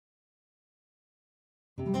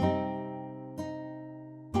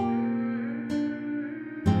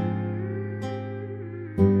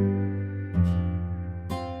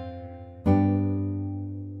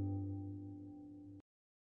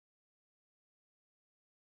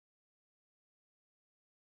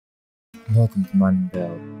Welcome to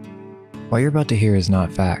Unveiled. What you're about to hear is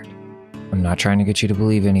not fact. I'm not trying to get you to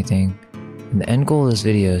believe anything, and the end goal of this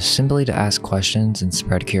video is simply to ask questions and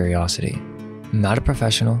spread curiosity. I'm not a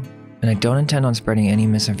professional, and I don't intend on spreading any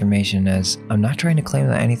misinformation, as I'm not trying to claim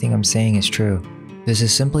that anything I'm saying is true. This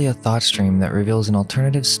is simply a thought stream that reveals an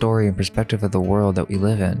alternative story and perspective of the world that we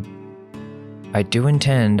live in. I do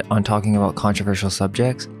intend on talking about controversial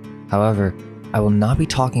subjects, however, I will not be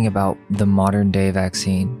talking about the modern day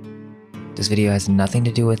vaccine. This video has nothing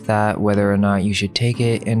to do with that, whether or not you should take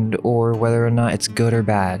it or whether or not it's good or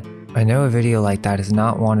bad. I know a video like that is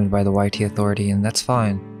not wanted by the YT authority, and that's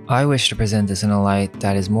fine. I wish to present this in a light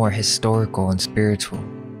that is more historical and spiritual.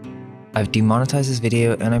 I've demonetized this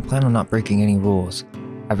video and I plan on not breaking any rules.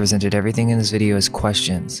 I presented everything in this video as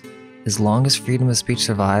questions. As long as freedom of speech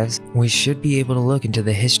survives, we should be able to look into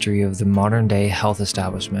the history of the modern day health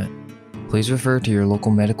establishment. Please refer to your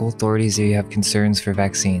local medical authorities if you have concerns for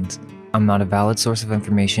vaccines. I'm not a valid source of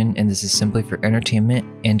information, and this is simply for entertainment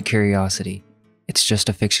and curiosity. It's just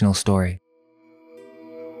a fictional story.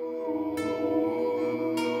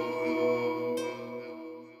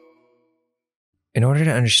 In order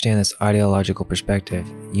to understand this ideological perspective,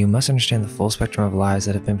 you must understand the full spectrum of lies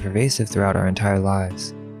that have been pervasive throughout our entire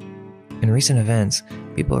lives. In recent events,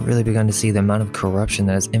 people have really begun to see the amount of corruption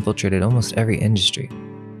that has infiltrated almost every industry.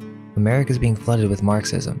 America is being flooded with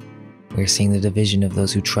Marxism. We are seeing the division of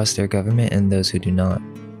those who trust their government and those who do not.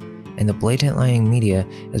 And the blatant lying media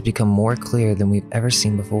has become more clear than we've ever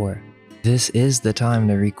seen before. This is the time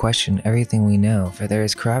to re-question everything we know, for there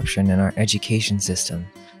is corruption in our education system,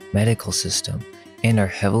 medical system, and our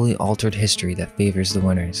heavily altered history that favors the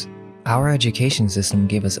winners. Our education system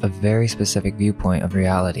gave us a very specific viewpoint of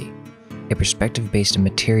reality, a perspective based in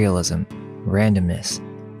materialism, randomness,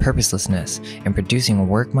 purposelessness, and producing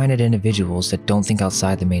work-minded individuals that don't think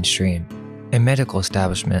outside the mainstream. A medical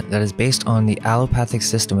establishment that is based on the allopathic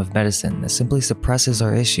system of medicine that simply suppresses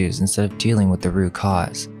our issues instead of dealing with the root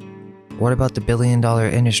cause. What about the billion-dollar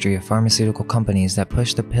industry of pharmaceutical companies that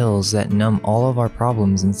push the pills that numb all of our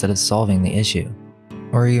problems instead of solving the issue?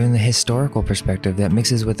 Or even the historical perspective that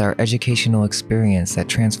mixes with our educational experience that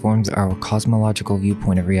transforms our cosmological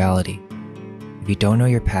viewpoint of reality. If you don't know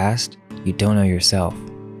your past, you don't know yourself.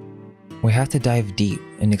 We have to dive deep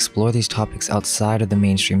and explore these topics outside of the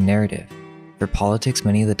mainstream narrative, for politics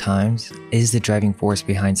many of the times is the driving force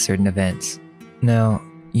behind certain events. Now,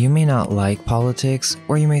 you may not like politics,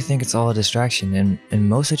 or you may think it's all a distraction, and in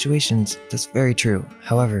most situations, that's very true.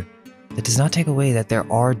 However, that does not take away that there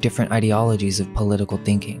are different ideologies of political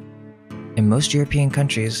thinking. In most European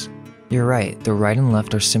countries, you're right, the right and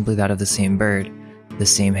left are simply that of the same bird, the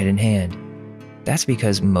same hidden hand. That's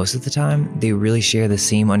because most of the time, they really share the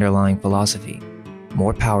same underlying philosophy: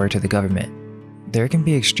 more power to the government. There can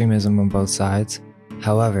be extremism on both sides.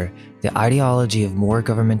 However, the ideology of more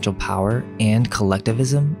governmental power and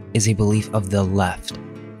collectivism is a belief of the left,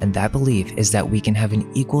 and that belief is that we can have an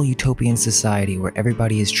equal utopian society where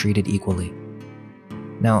everybody is treated equally.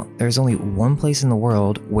 Now, there's only one place in the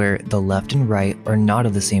world where the left and right are not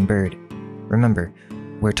of the same bird. Remember,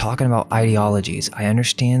 we're talking about ideologies. I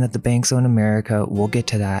understand that the banks own America, we'll get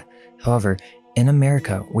to that. However, in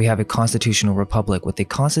America, we have a constitutional republic with a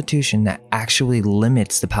constitution that actually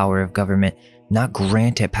limits the power of government, not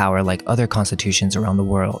granted power like other constitutions around the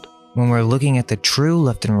world. When we're looking at the true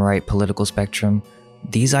left and right political spectrum,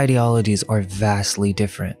 these ideologies are vastly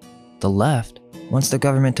different. The left wants the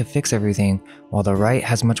government to fix everything, while the right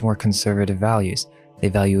has much more conservative values. They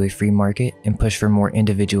value a free market and push for more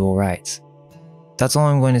individual rights. That's all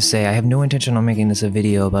I'm going to say. I have no intention on making this a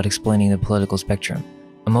video about explaining the political spectrum.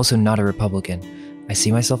 I'm also not a Republican. I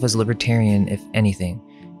see myself as libertarian, if anything.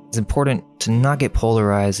 It's important to not get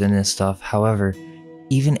polarized in this stuff. However,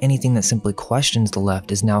 even anything that simply questions the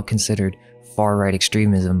left is now considered far-right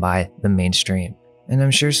extremism by the mainstream. And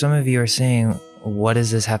I'm sure some of you are saying, what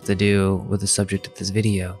does this have to do with the subject of this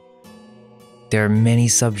video? There are many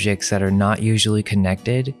subjects that are not usually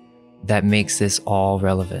connected that makes this all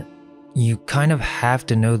relevant. You kind of have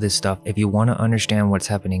to know this stuff if you want to understand what's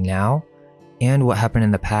happening now and what happened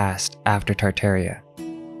in the past after Tartaria.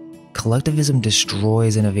 Collectivism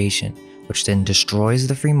destroys innovation, which then destroys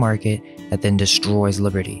the free market, that then destroys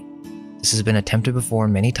liberty. This has been attempted before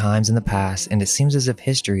many times in the past, and it seems as if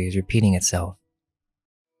history is repeating itself.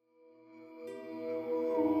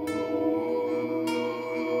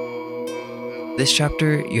 This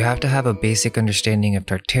chapter, you have to have a basic understanding of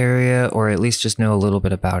Tartaria, or at least just know a little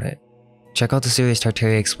bit about it. Check out the series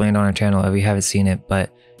Tartaria Explained on our channel if you haven't seen it,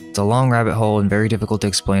 but it's a long rabbit hole and very difficult to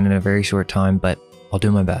explain in a very short time, but I'll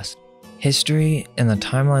do my best. History and the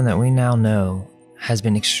timeline that we now know has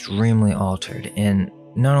been extremely altered, and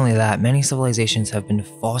Not only that, many civilizations have been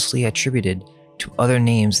falsely attributed to other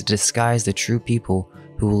names that disguise the true people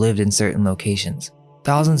who lived in certain locations.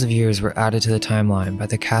 Thousands of years were added to the timeline by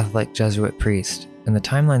the Catholic Jesuit priest, and the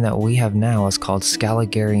timeline that we have now is called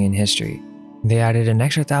Scaligerian history. They added an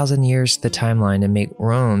extra 1,000 years to the timeline to make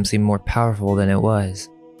Rome seem more powerful than it was.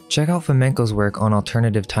 Check out Fomenko's work on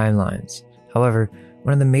alternative timelines. However,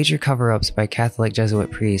 one of the major cover-ups by Catholic Jesuit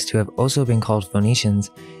priests who have also been called Phoenicians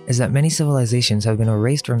is that many civilizations have been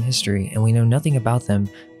erased from history and we know nothing about them,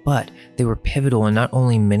 but they were pivotal in not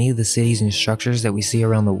only many of the cities and structures that we see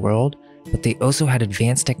around the world, but they also had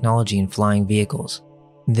advanced technology in flying vehicles.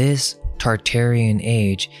 This Tartarian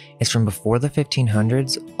age is from before the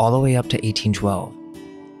 1500s all the way up to 1812.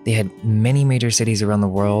 They had many major cities around the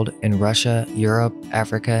world in Russia, Europe,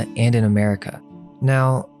 Africa, and in America.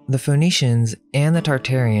 Now, the Phoenicians and the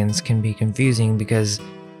Tartarians can be confusing because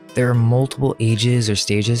there are multiple ages or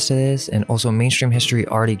stages to this, and also mainstream history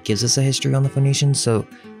already gives us a history on the Phoenicians, so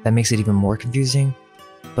that makes it even more confusing.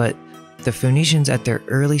 But the Phoenicians at their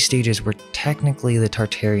early stages were technically the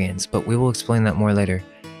Tartarians, but we will explain that more later.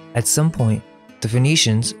 At some point, the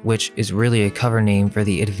Phoenicians, which is really a cover name for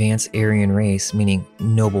the advanced Aryan race, meaning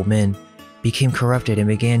noble men, became corrupted and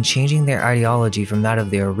began changing their ideology from that of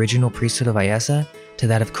the original priesthood of Ayesa to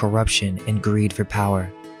that of corruption and greed for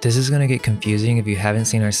power. This is going to get confusing if you haven't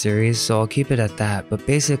seen our series, so I'll keep it at that, but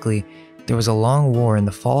basically, there was a long war and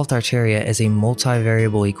the fall of Tartaria is a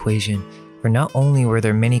multivariable equation, for not only were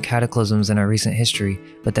there many cataclysms in our recent history,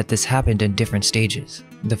 but that this happened in different stages.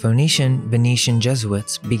 The Phoenician, Venetian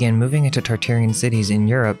Jesuits began moving into Tartarian cities in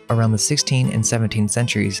Europe around the 16th and 17th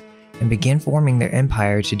centuries, and began forming their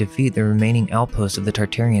empire to defeat the remaining outposts of the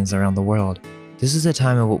Tartarians around the world. This is a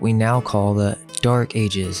time of what we now call the Dark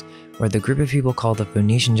Ages, where the group of people called the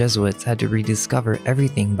Phoenician Jesuits had to rediscover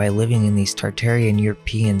everything by living in these Tartarian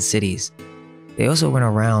European cities. They also went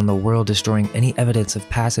around the world destroying any evidence of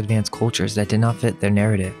past advanced cultures that did not fit their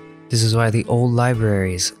narrative. This is why the old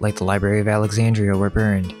libraries, like the Library of Alexandria, were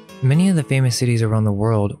burned. Many of the famous cities around the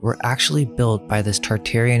world were actually built by this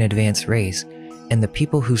Tartarian advanced race, and the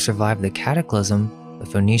people who survived the cataclysm, the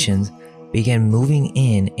Phoenicians, began moving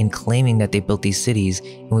in and claiming that they built these cities,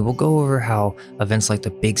 and we will go over how events like the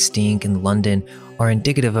Big Stink in London are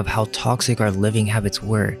indicative of how toxic our living habits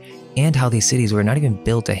were, and how these cities were not even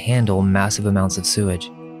built to handle massive amounts of sewage.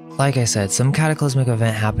 Like I said, some cataclysmic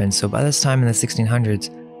event happened, so by this time in the 1600s,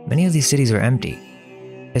 many of these cities are empty.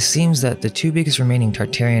 It seems that the two biggest remaining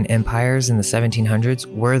Tartarian empires in the 1700s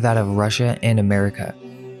were that of Russia and America.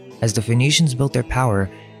 As the Phoenicians built their power,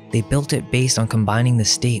 they built it based on combining the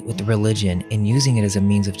state with the religion and using it as a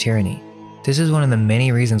means of tyranny. This is one of the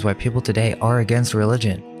many reasons why people today are against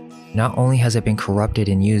religion. Not only has it been corrupted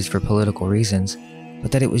and used for political reasons,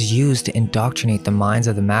 but that it was used to indoctrinate the minds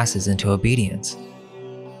of the masses into obedience.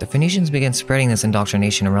 The Phoenicians began spreading this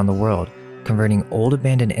indoctrination around the world, converting old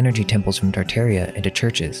abandoned energy temples from Tartaria into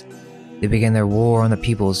churches. They began their war on the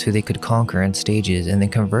peoples who they could conquer in stages and then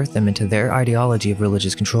convert them into their ideology of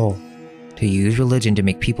religious control, to use religion to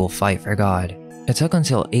make people fight for God. It took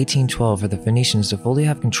until 1812 for the Phoenicians to fully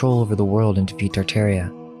have control over the world and defeat Tartaria.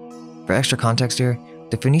 For extra context here,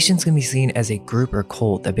 the Phoenicians can be seen as a group or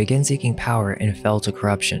cult that began seeking power and fell to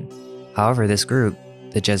corruption. However, this group,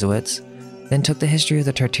 the Jesuits, then took the history of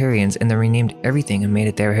the Tartarians and then renamed everything and made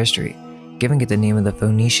it their history, giving it the name of the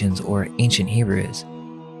Phoenicians or Ancient Hebrews.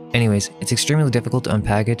 Anyways, it's extremely difficult to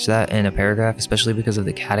unpackage that in a paragraph, especially because of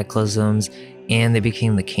the cataclysms, and they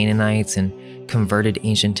became the Canaanites and converted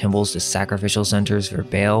ancient temples to sacrificial centers for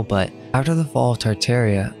Baal, but after the fall of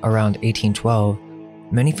Tartaria around 1812,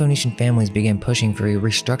 many Phoenician families began pushing for a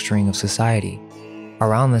restructuring of society.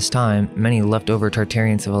 Around this time, many leftover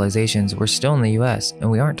Tartarian civilizations were still in the US,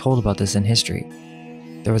 and we aren't told about this in history.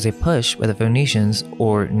 There was a push by the Phoenicians,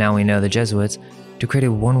 or now we know the Jesuits, to create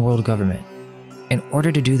a one-world government. In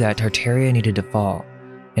order to do that, Tartaria needed to fall,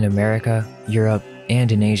 in America, Europe,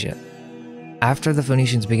 and in Asia. After the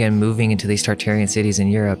Phoenicians began moving into these Tartarian cities in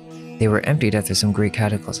Europe, they were emptied after some great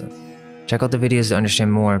cataclysm. Check out the videos to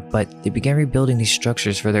understand more, but they began rebuilding these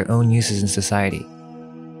structures for their own uses in society.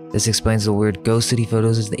 This explains the weird ghost city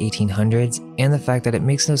photos of the 1800s and the fact that it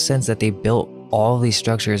makes no sense that they built all of these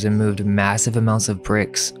structures and moved massive amounts of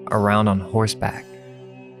bricks around on horseback.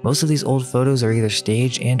 Most of these old photos are either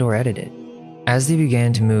staged and or edited. As they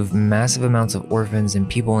began to move massive amounts of orphans and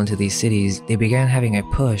people into these cities, they began having a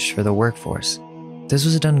push for the workforce. This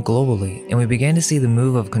was done globally, and we began to see the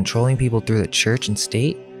move of controlling people through the church and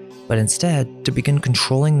state, but instead to begin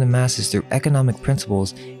controlling the masses through economic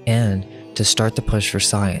principles and to start the push for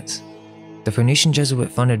science. The Phoenician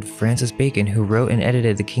Jesuit funded Francis Bacon, who wrote and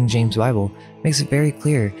edited the King James Bible, makes it very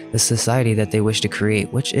clear the society that they wish to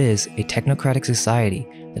create, which is a technocratic society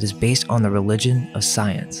that is based on the religion of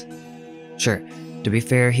science. Sure, to be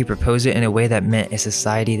fair, he proposed it in a way that meant a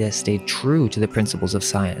society that stayed true to the principles of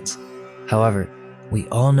science. However, we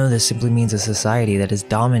all know this simply means a society that is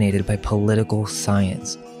dominated by political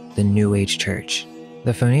science, the New Age Church.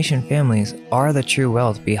 The Phoenician families are the true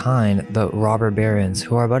wealth behind the robber barons,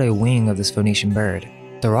 who are but a wing of this Phoenician bird.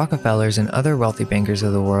 The Rockefellers and other wealthy bankers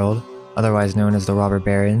of the world, otherwise known as the robber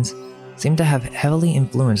barons, seem to have heavily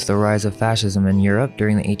influenced the rise of fascism in Europe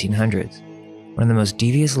during the 1800s. One of the most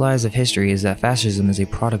devious lies of history is that fascism is a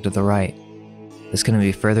product of the right. This couldn't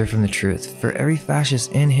be further from the truth, for every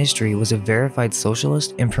fascist in history was a verified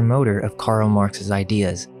socialist and promoter of Karl Marx's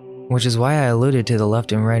ideas, which is why I alluded to the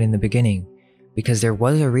left and right in the beginning, because there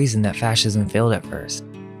was a reason that fascism failed at first.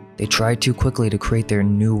 They tried too quickly to create their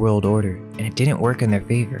new world order, and it didn't work in their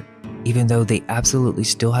favor. Even though they absolutely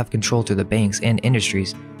still have control through the banks and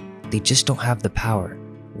industries, they just don't have the power.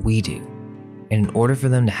 We do. And in order for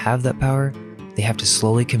them to have that power, they have to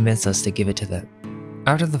slowly convince us to give it to them.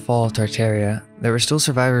 After the fall of Tartaria, there were still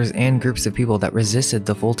survivors and groups of people that resisted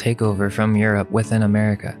the full takeover from Europe within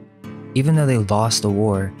America. Even though they lost the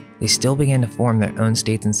war, they still began to form their own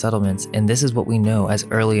states and settlements, and this is what we know as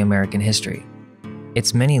early American history.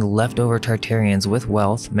 It's many leftover Tartarians with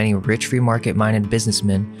wealth, many rich free market-minded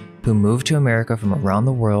businessmen who moved to America from around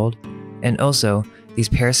the world, and also these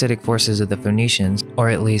parasitic forces of the Phoenicians, or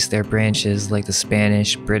at least their branches like the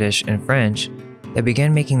Spanish, British, and French, that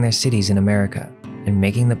began making their cities in America and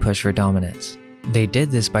making the push for dominance. They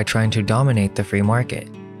did this by trying to dominate the free market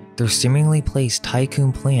through seemingly placed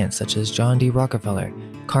tycoon plans such as John D. Rockefeller,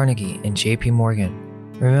 Carnegie, and J.P. Morgan.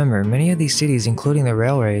 Remember, many of these cities, including the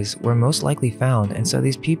railways, were most likely found, and so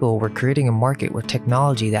these people were creating a market with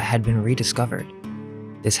technology that had been rediscovered.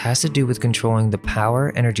 This has to do with controlling the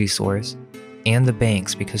power energy source and the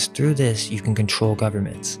banks, because through this you can control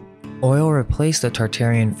governments. Oil replaced the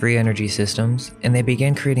Tartarian free energy systems, and they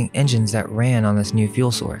began creating engines that ran on this new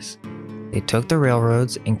fuel source. They took the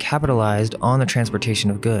railroads and capitalized on the transportation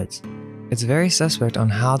of goods. It's very suspect on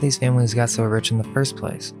how these families got so rich in the first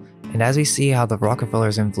place, and as we see how the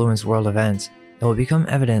Rockefellers influenced world events, it will become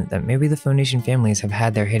evident that maybe the Phoenician families have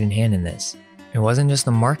had their hidden hand in this. It wasn't just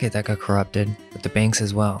the market that got corrupted, but the banks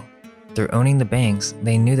as well. Through owning the banks,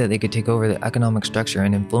 they knew that they could take over the economic structure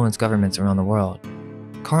and influence governments around the world.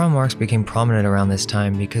 Karl Marx became prominent around this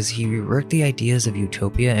time because he reworked the ideas of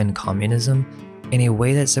utopia and communism in a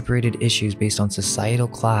way that separated issues based on societal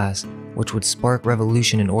class, which would spark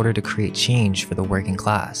revolution in order to create change for the working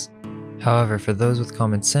class. However, for those with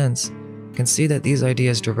common sense, can see that these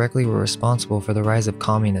ideas directly were responsible for the rise of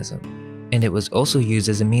communism, and it was also used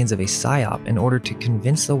as a means of a psyop in order to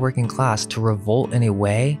convince the working class to revolt in a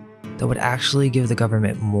way that would actually give the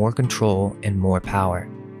government more control and more power.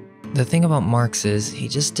 The thing about Marx is, he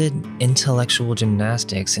just did intellectual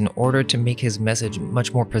gymnastics in order to make his message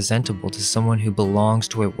much more presentable to someone who belongs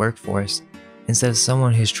to a workforce instead of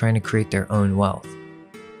someone who's trying to create their own wealth.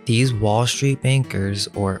 These Wall Street bankers,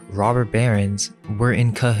 or robber barons, were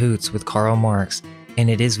in cahoots with Karl Marx, and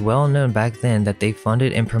it is well known back then that they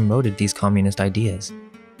funded and promoted these communist ideas.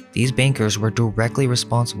 These bankers were directly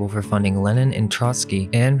responsible for funding Lenin and Trotsky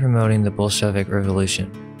and promoting the Bolshevik Revolution.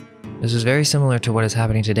 This is very similar to what is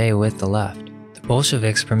happening today with the left. The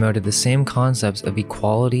Bolsheviks promoted the same concepts of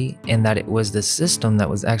equality and that it was the system that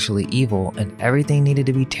was actually evil and everything needed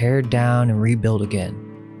to be teared down and rebuilt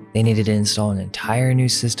again. They needed to install an entire new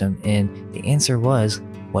system, and the answer was,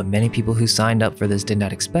 what many people who signed up for this did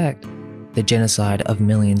not expect, the genocide of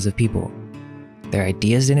millions of people. Their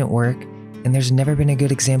ideas didn't work, and there's never been a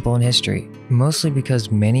good example in history, mostly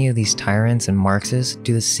because many of these tyrants and Marxists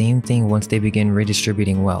do the same thing once they begin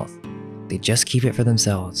redistributing wealth. They just keep it for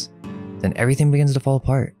themselves. Then everything begins to fall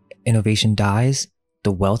apart. Innovation dies.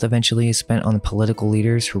 The wealth eventually is spent on the political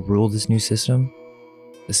leaders who rule this new system.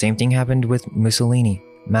 The same thing happened with Mussolini,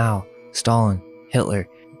 Mao, Stalin, Hitler.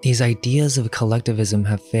 These ideas of collectivism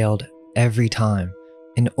have failed every time,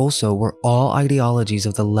 and also were all ideologies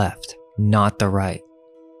of the left, not the right.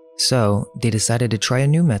 So they decided to try a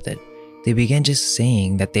new method. They began just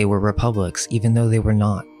saying that they were republics even though they were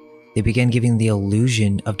not. They began giving the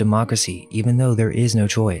illusion of democracy even though there is no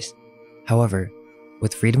choice. However,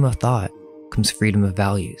 with freedom of thought comes freedom of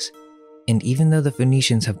values. And even though the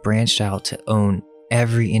Phoenicians have branched out to own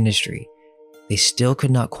every industry, they still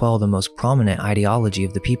could not quell the most prominent ideology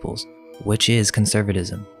of the peoples, which is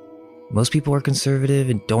conservatism. Most people are conservative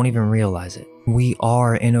and don't even realize it. We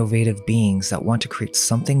are innovative beings that want to create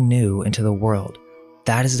something new into the world.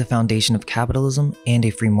 That is the foundation of capitalism and a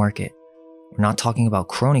free market. We're not talking about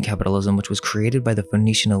crony capitalism, which was created by the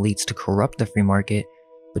Phoenician elites to corrupt the free market,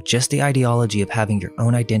 but just the ideology of having your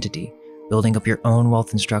own identity, building up your own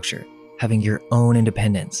wealth and structure, having your own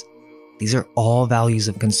independence. These are all values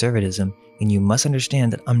of conservatism, and you must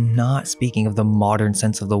understand that I'm not speaking of the modern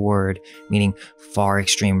sense of the word, meaning far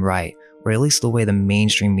extreme right, or at least the way the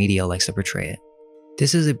mainstream media likes to portray it.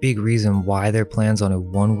 This is a big reason why their plans on a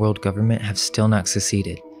one-world government have still not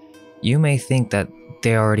succeeded. You may think that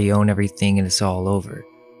they already own everything and it's all over,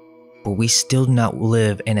 but we still do not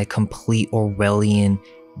live in a complete Orwellian,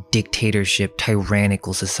 dictatorship,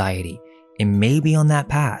 tyrannical society. It may be on that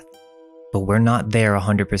path, but we're not there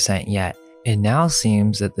 100% yet. It now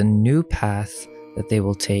seems that the new path that they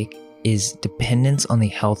will take is dependence on the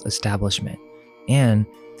health establishment and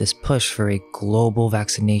this push for a global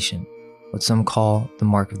vaccination, what some call the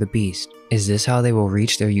mark of the beast. Is this how they will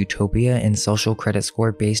reach their utopia and social credit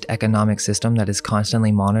score based economic system that is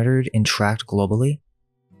constantly monitored and tracked globally?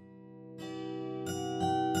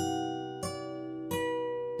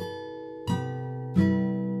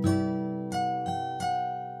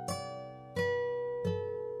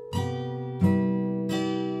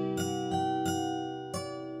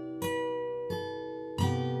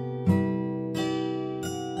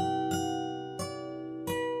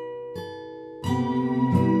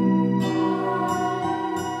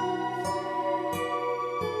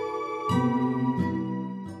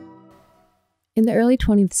 In the early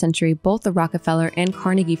 20th century, both the Rockefeller and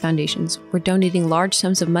Carnegie Foundations were donating large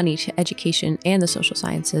sums of money to education and the social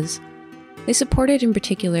sciences. They supported, in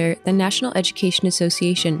particular, the National Education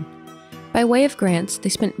Association. By way of grants, they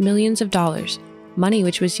spent millions of dollars, money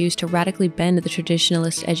which was used to radically bend the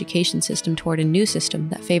traditionalist education system toward a new system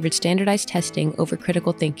that favored standardized testing over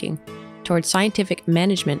critical thinking, toward scientific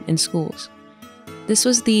management in schools. This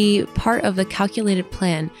was the part of the calculated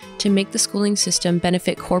plan to make the schooling system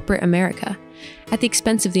benefit corporate America, at the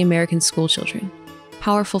expense of the American schoolchildren.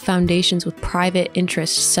 Powerful foundations with private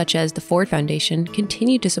interests, such as the Ford Foundation,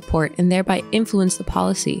 continued to support and thereby influence the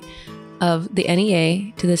policy of the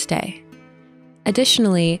NEA to this day.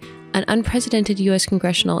 Additionally, an unprecedented U.S.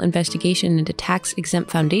 congressional investigation into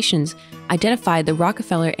tax-exempt foundations identified the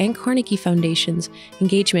Rockefeller and Carnegie Foundations'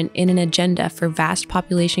 engagement in an agenda for vast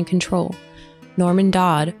population control. Norman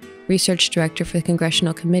Dodd, research director for the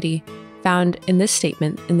Congressional Committee, found in this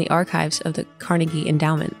statement in the archives of the Carnegie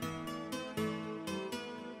Endowment.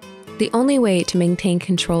 The only way to maintain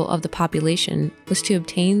control of the population was to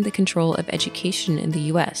obtain the control of education in the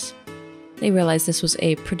U.S. They realized this was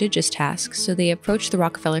a prodigious task, so they approached the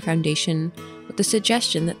Rockefeller Foundation with the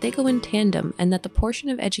suggestion that they go in tandem and that the portion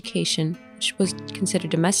of education, which was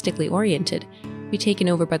considered domestically oriented, be taken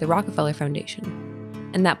over by the Rockefeller Foundation,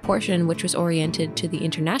 and that portion which was oriented to the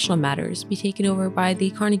international matters be taken over by the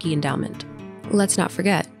Carnegie Endowment. Let's not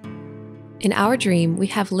forget, in our dream, we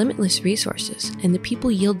have limitless resources, and the people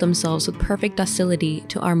yield themselves with perfect docility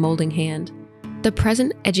to our molding hand. The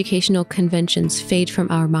present educational conventions fade from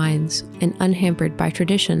our minds, and unhampered by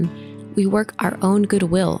tradition, we work our own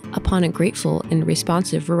goodwill upon a grateful and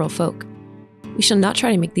responsive rural folk. We shall not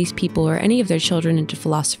try to make these people or any of their children into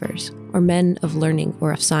philosophers, or men of learning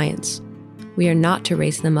or of science. We are not to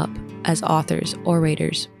raise them up as authors,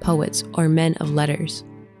 orators, poets, or men of letters.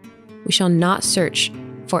 We shall not search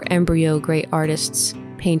for embryo great artists,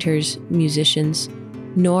 painters, musicians,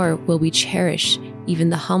 nor will we cherish even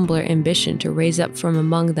the humbler ambition to raise up from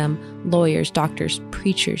among them lawyers, doctors,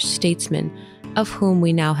 preachers, statesmen, of whom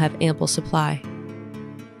we now have ample supply.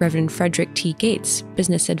 Reverend Frederick T. Gates,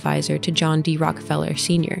 business advisor to John D. Rockefeller,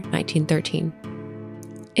 Sr., 1913.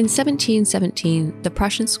 In 1717, the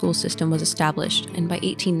Prussian school system was established, and by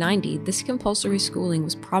 1890, this compulsory schooling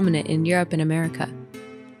was prominent in Europe and America.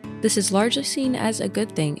 This is largely seen as a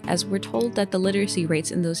good thing, as we're told that the literacy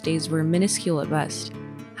rates in those days were minuscule at best.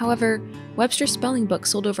 However, Webster's spelling book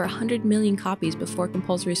sold over 100 million copies before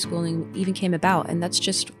compulsory schooling even came about, and that's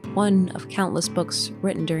just one of countless books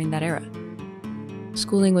written during that era.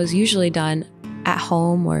 Schooling was usually done at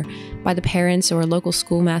home or by the parents or a local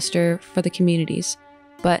schoolmaster for the communities.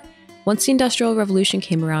 But once the Industrial Revolution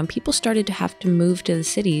came around, people started to have to move to the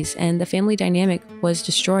cities, and the family dynamic was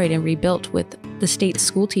destroyed and rebuilt, with the state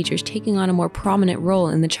school teachers taking on a more prominent role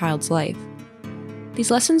in the child's life. These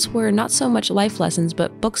lessons were not so much life lessons,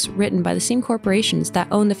 but books written by the same corporations that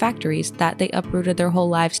owned the factories that they uprooted their whole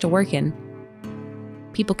lives to work in.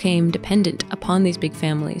 People came dependent upon these big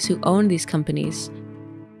families who owned these companies.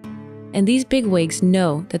 And these bigwigs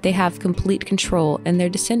know that they have complete control, and their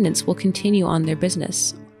descendants will continue on their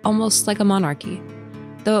business, almost like a monarchy.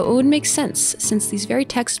 Though it would make sense, since these very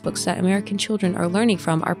textbooks that American children are learning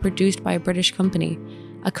from are produced by a British company,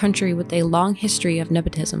 a country with a long history of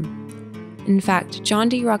nepotism. In fact, John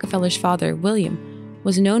D. Rockefeller's father, William,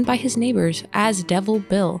 was known by his neighbors as Devil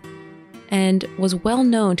Bill and was well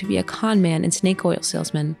known to be a con man and snake oil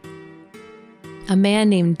salesman. A man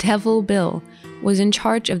named Devil Bill was in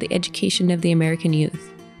charge of the education of the American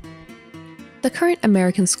youth. The current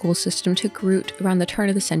American school system took root around the turn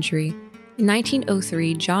of the century. In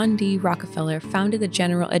 1903, John D. Rockefeller founded the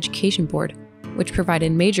General Education Board, which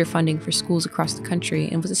provided major funding for schools across the country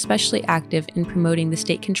and was especially active in promoting the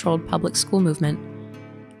state-controlled public school movement.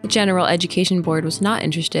 The General Education Board was not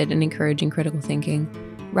interested in encouraging critical thinking.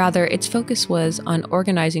 Rather, its focus was on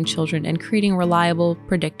organizing children and creating reliable,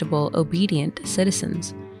 predictable, obedient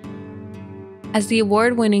citizens. As the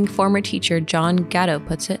award-winning former teacher John Gatto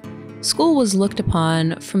puts it, school was looked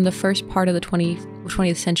upon from the first part of the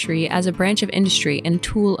 20th century as a branch of industry and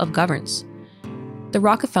tool of governance. The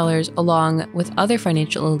Rockefellers, along with other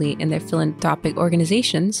financial elite and their philanthropic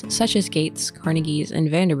organizations, such as Gates, Carnegie's, and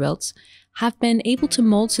Vanderbilt's, have been able to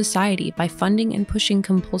mold society by funding and pushing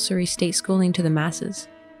compulsory state schooling to the masses.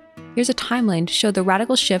 Here's a timeline to show the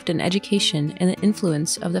radical shift in education and the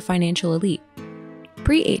influence of the financial elite.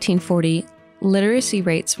 Pre-1840, literacy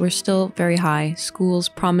rates were still very high, schools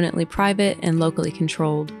prominently private and locally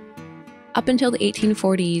controlled. Up until the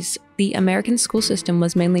 1840s, the American school system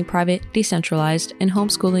was mainly private, decentralized, and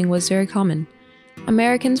homeschooling was very common.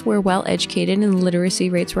 Americans were well educated and literacy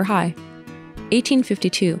rates were high.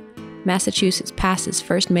 1852, Massachusetts passes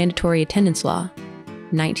first mandatory attendance law.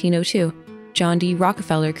 1902, John D.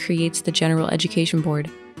 Rockefeller creates the General Education Board.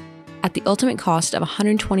 At the ultimate cost of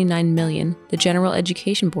 $129 million, the General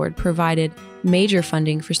Education Board provided major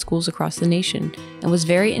funding for schools across the nation and was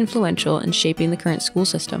very influential in shaping the current school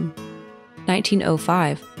system.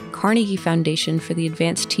 1905, Carnegie Foundation for the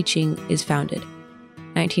Advanced Teaching is founded.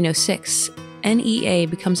 1906, NEA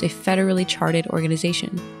becomes a federally chartered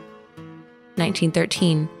organization.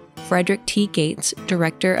 1913, Frederick T. Gates,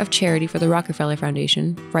 director of charity for the Rockefeller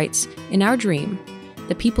Foundation, writes, "In our dream,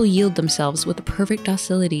 the people yield themselves with a perfect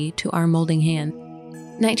docility to our molding hand."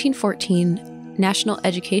 1914, National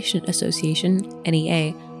Education Association,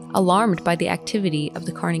 NEA, alarmed by the activity of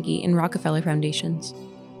the Carnegie and Rockefeller Foundations.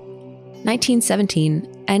 1917,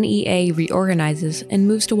 NEA reorganizes and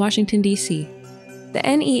moves to Washington, D.C. The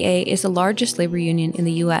NEA is the largest labor union in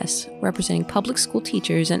the U.S., representing public school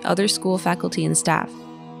teachers and other school faculty and staff.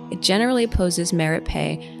 It generally opposes merit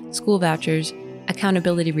pay, school vouchers,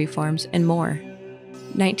 accountability reforms, and more.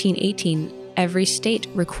 1918, every state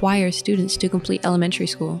requires students to complete elementary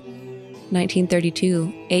school.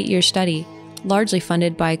 1932, 8-year study, largely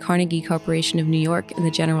funded by Carnegie Corporation of New York and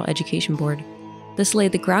the General Education Board. This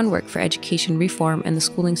laid the groundwork for education reform and the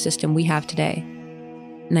schooling system we have today.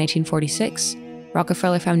 1946,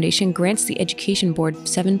 Rockefeller Foundation grants the Education Board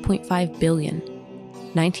 $7.5 billion.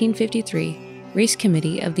 1953, Race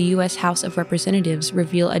Committee of the U.S. House of Representatives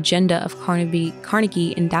reveal agenda of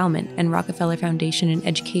Carnegie Endowment and Rockefeller Foundation in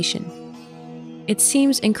education. It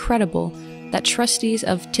seems incredible that trustees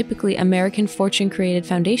of typically American fortune-created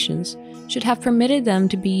foundations should have permitted them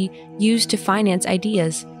to be used to finance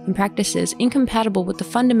ideas and practices incompatible with the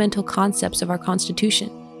fundamental concepts of our Constitution.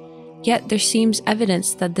 Yet there seems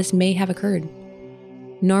evidence that this may have occurred.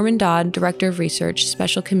 Norman Dodd, Director of Research,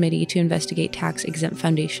 Special Committee to Investigate Tax-Exempt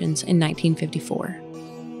Foundations in 1954.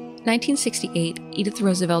 1968, Edith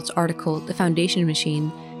Roosevelt's article, The Foundation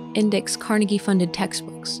Machine, indexed Carnegie-funded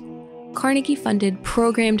textbooks. Carnegie-funded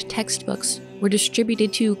programmed textbooks were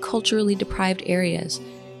distributed to culturally deprived areas.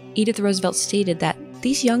 Edith Roosevelt stated that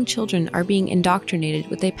these young children are being indoctrinated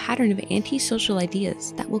with a pattern of anti-social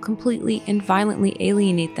ideas that will completely and violently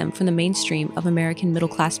alienate them from the mainstream of American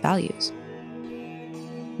middle-class values.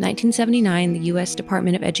 1979, the U.S.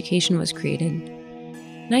 Department of Education was created.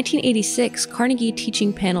 1986, Carnegie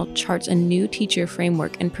Teaching Panel charts a new teacher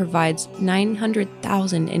framework and provides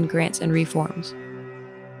 $900,000 in grants and reforms.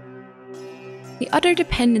 The utter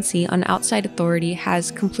dependency on outside authority has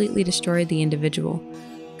completely destroyed the individual.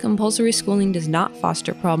 Compulsory schooling does not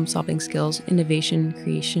foster problem-solving skills, innovation,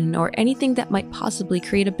 creation, or anything that might possibly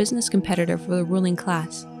create a business competitor for the ruling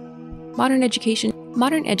class. Modern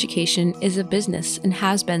education is a business and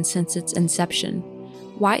has been since its inception.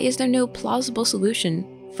 Why is there no plausible solution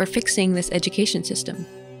for fixing this education system?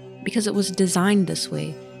 Because it was designed this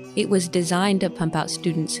way. It was designed to pump out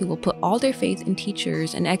students who will put all their faith in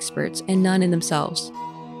teachers and experts and none in themselves.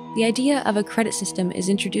 The idea of a credit system is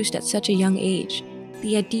introduced at such a young age.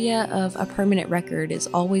 The idea of a permanent record is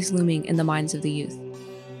always looming in the minds of the youth.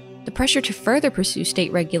 The pressure to further pursue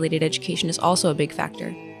state-regulated education is also a big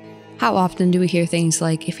factor. How often do we hear things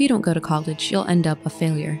like, if you don't go to college, you'll end up a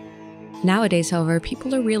failure? Nowadays, however,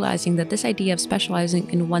 people are realizing that this idea of specializing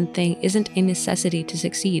in one thing isn't a necessity to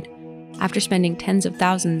succeed. After spending tens of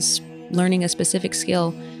thousands learning a specific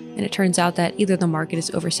skill, and it turns out that either the market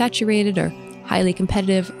is oversaturated or highly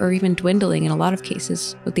competitive or even dwindling in a lot of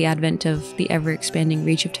cases with the advent of the ever-expanding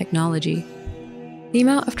reach of technology. The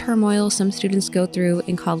amount of turmoil some students go through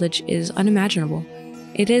in college is unimaginable.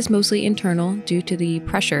 It is mostly internal due to the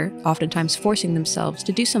pressure, oftentimes forcing themselves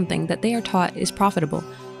to do something that they are taught is profitable,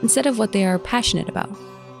 instead of what they are passionate about.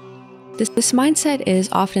 This mindset is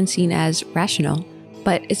often seen as rational,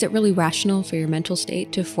 but is it really rational for your mental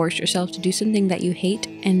state to force yourself to do something that you hate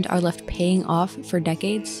and are left paying off for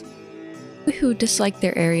decades? People who dislike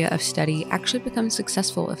their area of study actually become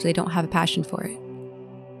successful if they don't have a passion for it.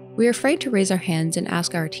 We are afraid to raise our hands and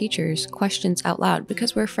ask our teachers questions out loud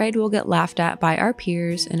because we're afraid we'll get laughed at by our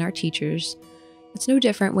peers and our teachers. It's no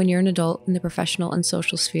different when you're an adult in the professional and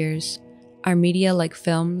social spheres. Our media like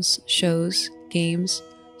films, shows, games,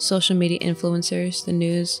 social media influencers, the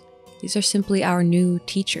news, these are simply our new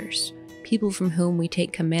teachers, people from whom we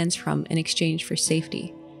take commands from in exchange for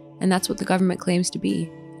safety. And that's what the government claims to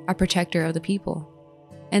be, a protector of the people.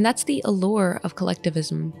 And that's the allure of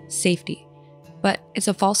collectivism, safety. But it's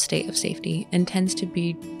a false state of safety and tends to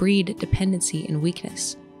breed dependency and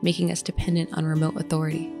weakness, making us dependent on remote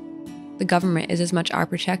authority. The government is as much our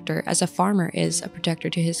protector as a farmer is a protector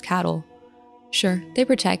to his cattle. Sure, they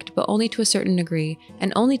protect, but only to a certain degree,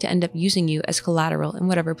 and only to end up using you as collateral in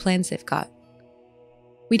whatever plans they've got.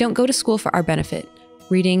 We don't go to school for our benefit.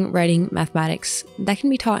 Reading, writing, mathematics, that can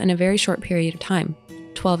be taught in a very short period of time.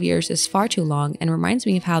 12 years is far too long and reminds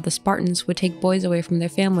me of how the Spartans would take boys away from their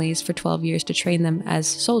families for 12 years to train them as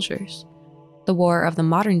soldiers. The war of the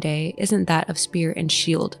modern day isn't that of spear and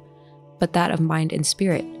shield, but that of mind and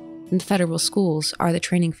spirit, and the federal schools are the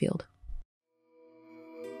training field.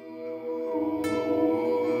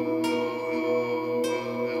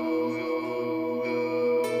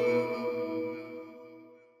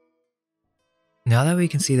 Now that we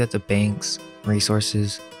can see that the banks,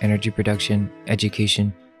 resources, energy production,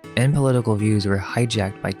 education, and political views were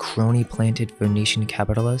hijacked by crony-planted Phoenician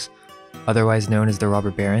capitalists, otherwise known as the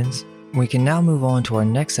robber barons, we can now move on to our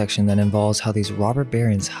next section that involves how these robber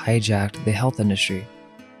barons hijacked the health industry.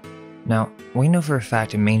 Now, we know for a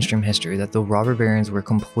fact in mainstream history that the robber barons were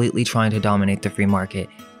completely trying to dominate the free market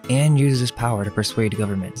and use this power to persuade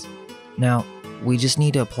governments. Now, we just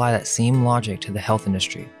need to apply that same logic to the health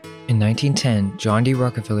industry. In 1910, John D.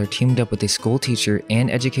 Rockefeller teamed up with a school teacher and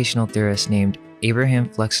educational theorist named Abraham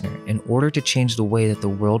Flexner in order to change the way that the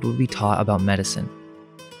world would be taught about medicine.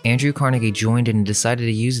 Andrew Carnegie joined in and decided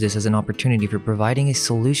to use this as an opportunity for providing a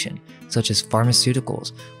solution, such as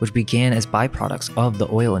pharmaceuticals, which began as byproducts of the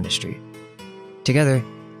oil industry. Together,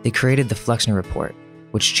 they created the Flexner Report,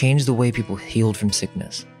 which changed the way people healed from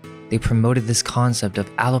sickness. They promoted this concept of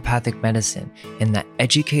allopathic medicine and that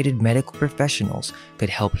educated medical professionals could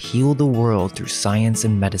help heal the world through science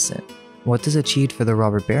and medicine. What this achieved for the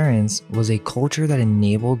robber barons was a culture that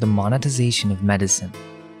enabled the monetization of medicine.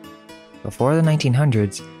 Before the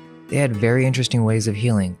 1900s, they had very interesting ways of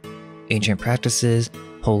healing: ancient practices,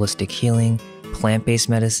 holistic healing, plant-based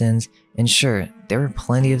medicines, and sure, there were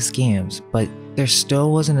plenty of scams, but there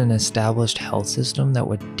still wasn't an established health system that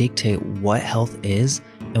would dictate what health is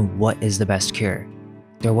and what is the best cure.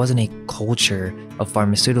 There wasn't a culture of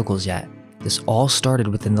pharmaceuticals yet. This all started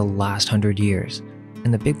within the last 100 years.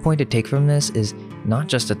 And the big point to take from this is not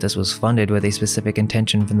just that this was funded with a specific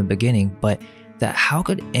intention from the beginning, but that how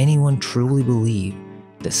could anyone truly believe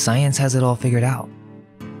that science has it all figured out?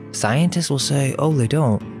 Scientists will say, oh, they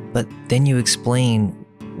don't, but then you explain,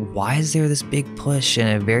 why is there this big push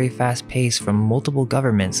and a very fast pace from multiple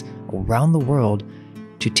governments around the world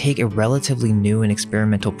to take a relatively new and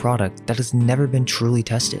experimental product that has never been truly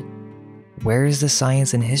tested? Where is the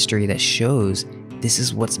science and history that shows this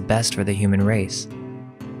is what's best for the human race?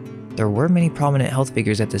 There were many prominent health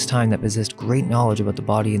figures at this time that possessed great knowledge about the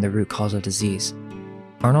body and the root cause of disease.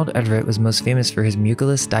 Arnold Everett was most famous for his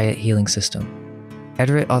mucilus diet healing system.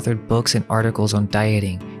 Everett authored books and articles on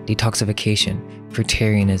dieting, detoxification,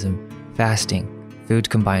 fruitarianism, fasting, food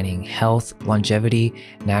combining, health, longevity,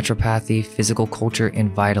 naturopathy, physical culture,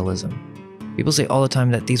 and vitalism. People say all the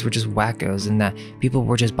time that these were just wackos and that people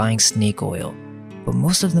were just buying snake oil. But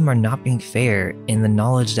most of them are not being fair in the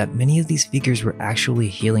knowledge that many of these figures were actually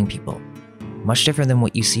healing people, much different than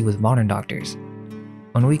what you see with modern doctors.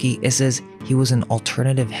 On Wiki, it says he was an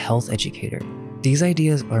alternative health educator. These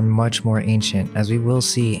ideas are much more ancient, as we will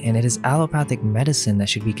see, and it is allopathic medicine that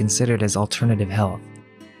should be considered as alternative health.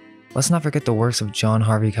 Let's not forget the works of John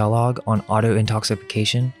Harvey Kellogg on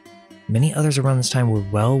auto-intoxication. Many others around this time were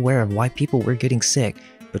well aware of why people were getting sick,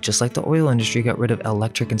 but just like the oil industry got rid of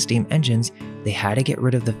electric and steam engines, they had to get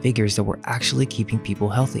rid of the figures that were actually keeping people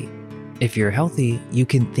healthy. If you're healthy, you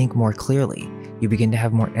can think more clearly. You begin to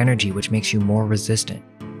have more energy, which makes you more resistant.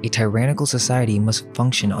 A tyrannical society must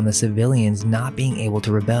function on the civilians not being able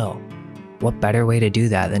to rebel. What better way to do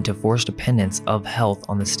that than to force dependence of health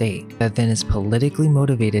on the state that then is politically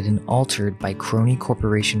motivated and altered by crony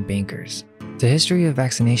corporation bankers? The history of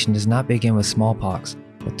vaccination does not begin with smallpox,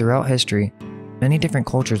 but throughout history, many different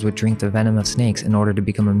cultures would drink the venom of snakes in order to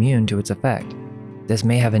become immune to its effect. This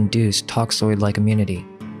may have induced toxoid-like immunity.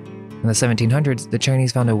 In the 1700s, the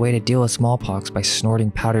Chinese found a way to deal with smallpox by snorting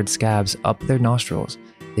powdered scabs up their nostrils.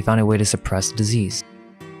 They found a way to suppress the disease.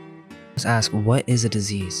 Let's ask, what is a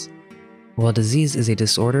disease? Well, a disease is a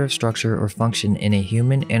disorder of structure or function in a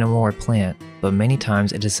human, animal, or plant, but many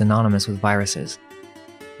times it is synonymous with viruses.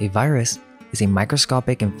 A virus is a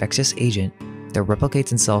microscopic infectious agent that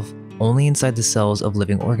replicates itself only inside the cells of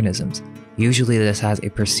living organisms. Usually this has a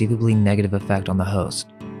perceivably negative effect on the host.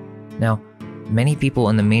 Now, many people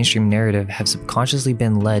in the mainstream narrative have subconsciously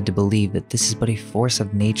been led to believe that this is but a force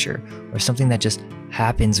of nature or something that just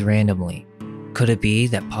happens randomly. Could it be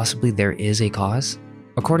that possibly there is a cause?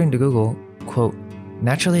 According to Google, quote,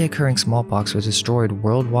 naturally occurring smallpox was destroyed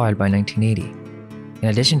worldwide by 1980. In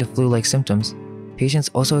addition to flu-like symptoms, patients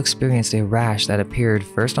also experienced a rash that appeared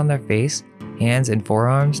first on their face, hands, and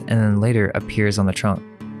forearms, and then later appears on the trunk.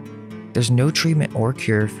 There's no treatment or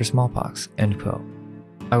cure for smallpox, end quote.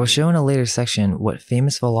 I will show in a later section what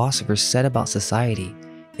famous philosophers said about society.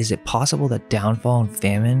 Is it possible that downfall and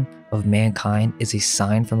famine of mankind is a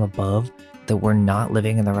sign from above that we're not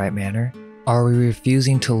living in the right manner? Are we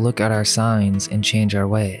refusing to look at our signs and change our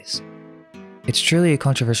ways? It's truly a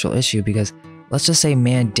controversial issue because let's just say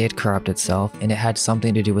man did corrupt itself and it had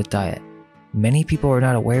something to do with diet. Many people are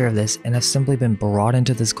not aware of this and have simply been brought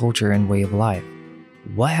into this culture and way of life.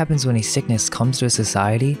 What happens when a sickness comes to a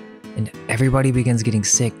society and everybody begins getting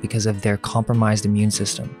sick because of their compromised immune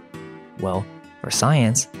system? Well, for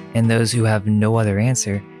science and those who have no other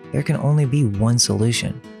answer, there can only be one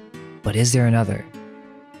solution. But is there another?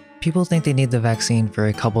 People think they need the vaccine for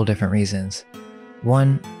a couple different reasons.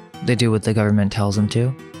 1, they do what the government tells them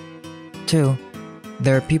to. 2,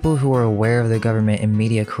 there are people who are aware of the government and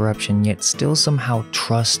media corruption yet still somehow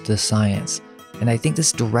trust the science. And I think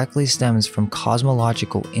this directly stems from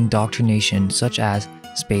cosmological indoctrination such as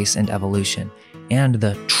space and evolution, and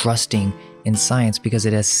the trusting in science because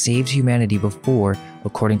it has saved humanity before,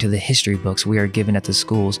 according to the history books we are given at the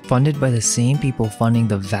schools, funded by the same people funding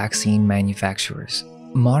the vaccine manufacturers.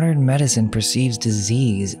 Modern medicine perceives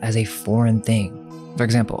disease as a foreign thing. For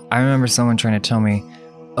example, I remember someone trying to tell me,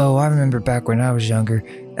 oh, I remember back when I was younger,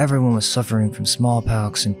 everyone was suffering from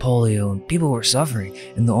smallpox and polio and people were suffering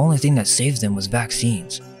and the only thing that saved them was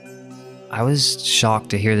vaccines. I was shocked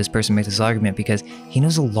to hear this person make this argument because he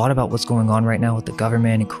knows a lot about what's going on right now with the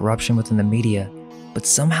government and corruption within the media, but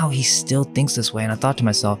somehow he still thinks this way, and I thought to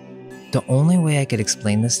myself, the only way I could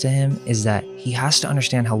explain this to him is that he has to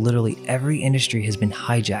understand how literally every industry has been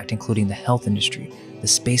hijacked, including the health industry, the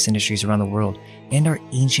space industries around the world, and our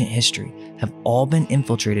ancient history have all been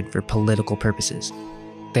infiltrated for political purposes.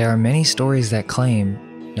 There are many stories that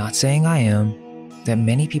claim, not saying I am, that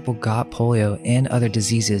many people got polio and other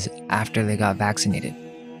diseases after they got vaccinated.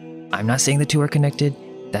 I'm not saying the two are connected,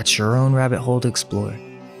 that's your own rabbit hole to explore.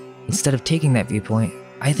 Instead of taking that viewpoint,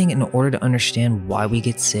 I think in order to understand why we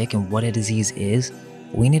get sick and what a disease is,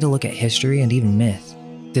 we need to look at history and even myth.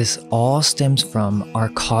 This all stems from our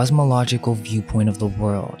cosmological viewpoint of the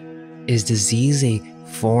world. Is disease a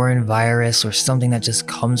foreign virus or something that just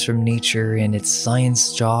comes from nature and it's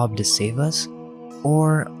science's job to save us?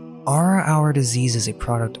 Or are our diseases a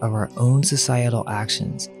product of our own societal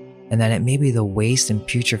actions, and that it may be the waste and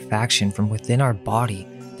putrefaction from within our body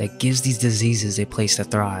that gives these diseases a place to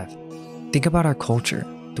thrive? Think about our culture,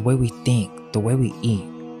 the way we think, the way we eat.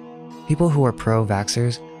 People who are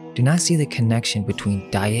pro-vaxxers do not see the connection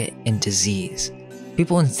between diet and disease.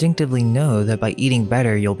 People instinctively know that by eating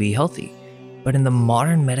better you'll be healthy, but in the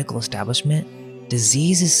modern medical establishment,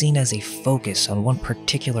 disease is seen as a focus on one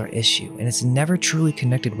particular issue, and it's never truly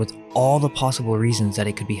connected with all the possible reasons that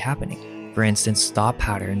it could be happening. For instance, thought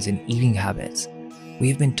patterns and eating habits. We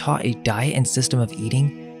have been taught a diet and system of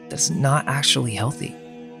eating that's not actually healthy.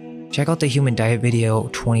 Check out the Human Diet video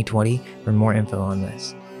 2020 for more info on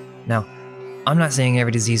this. Now, I'm not saying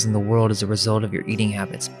every disease in the world is a result of your eating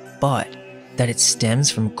habits, but that it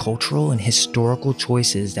stems from cultural and historical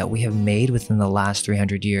choices that we have made within the last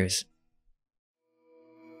 300 years.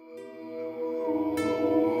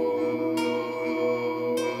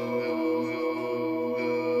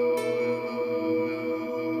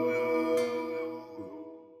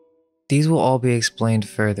 These will all be explained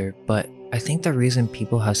further, but I think the reason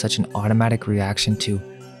people have such an automatic reaction to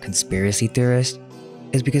conspiracy theorists,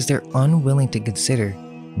 is because they're unwilling to consider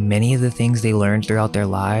many of the things they learned throughout their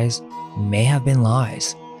lives may have been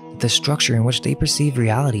lies. The structure in which they perceive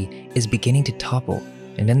reality is beginning to topple,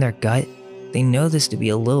 and in their gut, they know this to be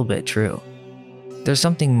a little bit true. There's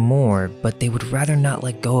something more, but they would rather not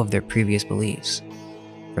let go of their previous beliefs,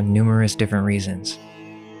 for numerous different reasons.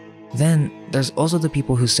 Then, there's also the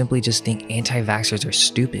people who simply just think anti-vaxxers are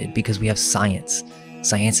stupid because we have science.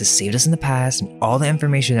 Science has saved us in the past, and all the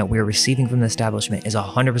information that we're receiving from the establishment is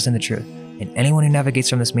 100% the truth, and anyone who navigates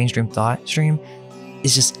from this mainstream thought stream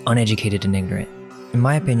is just uneducated and ignorant. In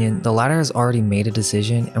my opinion, the latter has already made a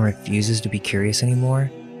decision and refuses to be curious anymore.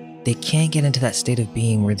 They can't get into that state of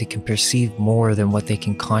being where they can perceive more than what they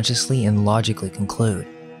can consciously and logically conclude.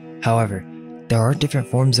 However, there are different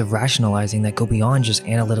forms of rationalizing that go beyond just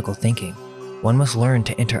analytical thinking. One must learn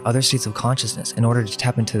to enter other states of consciousness in order to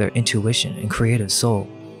tap into their intuition and creative soul.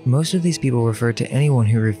 Most of these people refer to anyone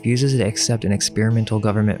who refuses to accept an experimental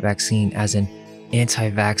government vaccine as an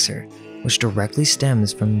anti-vaxxer, which directly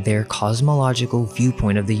stems from their cosmological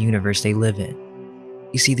viewpoint of the universe they live in.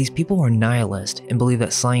 You see, these people are nihilist and believe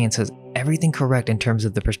that science has everything correct in terms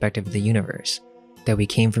of the perspective of the universe, that we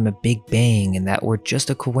came from a big bang and that we're just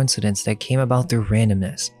a coincidence that came about through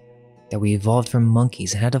randomness, that we evolved from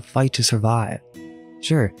monkeys and had to fight to survive.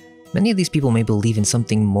 Sure, many of these people may believe in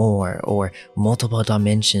something more or multiple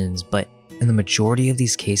dimensions, but in the majority of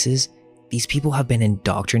these cases, these people have been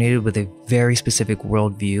indoctrinated with a very specific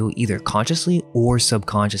worldview, either consciously or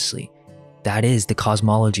subconsciously. That is the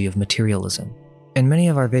cosmology of materialism. In many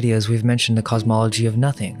of our videos, we've mentioned the cosmology of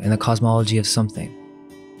nothing and the cosmology of something.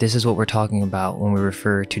 This is what we're talking about when we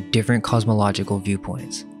refer to different cosmological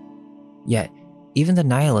viewpoints. Yet, even the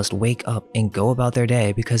nihilists wake up and go about their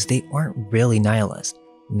day because they aren't really nihilists.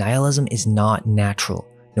 Nihilism is not natural.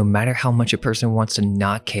 No matter how much a person wants to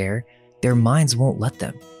not care, their minds won't let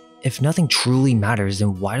them. If nothing truly matters,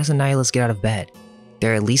 then why does a nihilist get out of bed?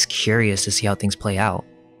 They're at least curious to see how things play out.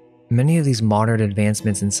 Many of these modern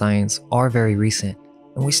advancements in science are very recent,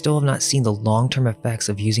 and we still have not seen the long-term effects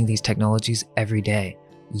of using these technologies every day.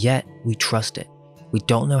 Yet, we trust it. We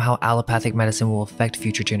don't know how allopathic medicine will affect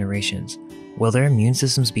future generations. Will their immune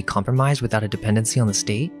systems be compromised without a dependency on the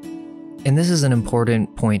state? And this is an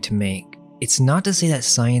important point to make. It's not to say that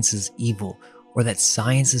science is evil or that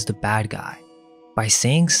science is the bad guy. By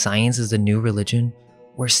saying science is the new religion,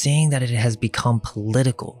 we're saying that it has become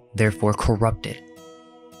political, therefore corrupted.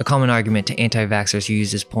 A common argument to anti-vaxxers who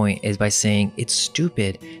use this point is by saying it's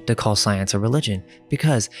stupid to call science a religion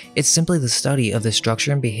because it's simply the study of the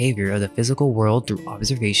structure and behavior of the physical world through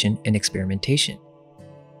observation and experimentation.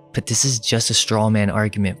 But this is just a straw man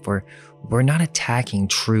argument, for we're not attacking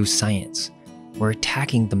true science. We're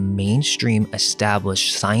attacking the mainstream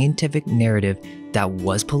established scientific narrative that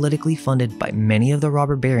was politically funded by many of the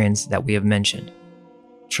robber barons that we have mentioned.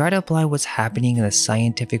 Try to apply what's happening in the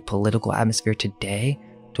scientific political atmosphere today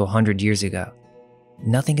to 100 years ago.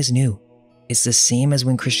 Nothing is new. It's the same as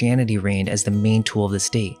when Christianity reigned as the main tool of the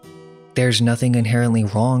state. There's nothing inherently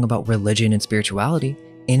wrong about religion and spirituality.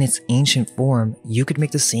 In its ancient form, you could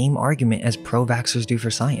make the same argument as pro-vaxxers do for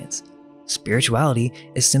science. Spirituality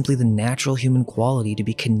is simply the natural human quality to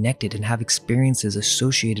be connected and have experiences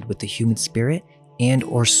associated with the human spirit and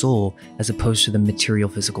or soul as opposed to the material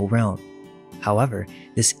physical realm. However,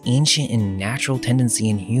 this ancient and natural tendency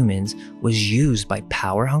in humans was used by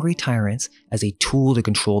power-hungry tyrants as a tool to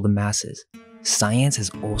control the masses. Science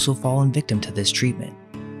has also fallen victim to this treatment.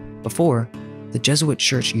 Before, the Jesuit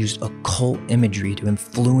church used occult imagery to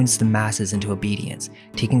influence the masses into obedience,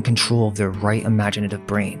 taking control of their right imaginative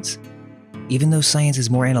brains. Even though science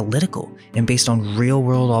is more analytical and based on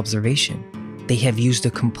real-world observation, they have used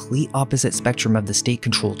the complete opposite spectrum of the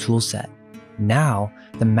state-controlled toolset. Now,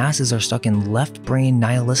 the masses are stuck in left-brain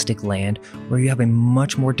nihilistic land where you have a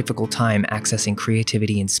much more difficult time accessing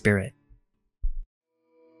creativity and spirit.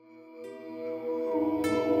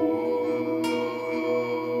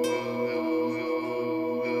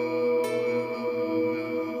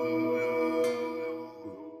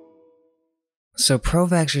 So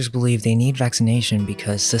pro-vaxxers believe they need vaccination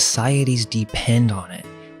because societies depend on it.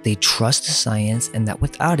 They trust the science and that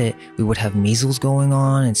without it, we would have measles going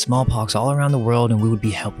on and smallpox all around the world and we would be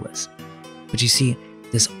helpless. But you see,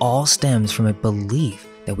 this all stems from a belief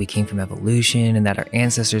that we came from evolution and that our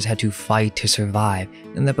ancestors had to fight to survive,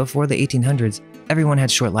 and that before the 1800s, everyone had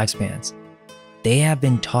short lifespans. They have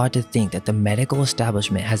been taught to think that the medical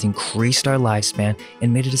establishment has increased our lifespan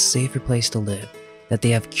and made it a safer place to live, that they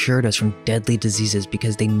have cured us from deadly diseases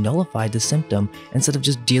because they nullified the symptom instead of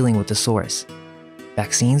just dealing with the source.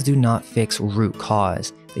 Vaccines do not fix root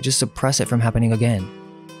cause, they just suppress it from happening again.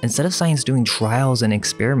 Instead of science doing trials and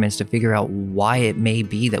experiments to figure out why it may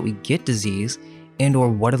be that we get disease and or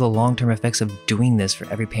what are the long-term effects of doing this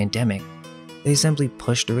for every pandemic, they simply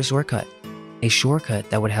pushed through a shortcut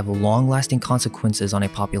that would have long-lasting consequences on a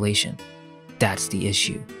population. That's the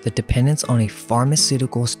issue: the dependence on a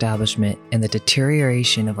pharmaceutical establishment and the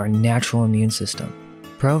deterioration of our natural immune system.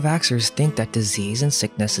 Pro-vaxxers think that disease and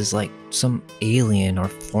sickness is like some alien or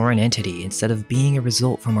foreign entity instead of being a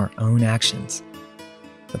result from our own actions.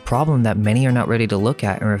 The problem that many are not ready to look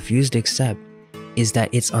at and refuse to accept is that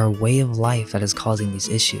it's our way of life that is causing these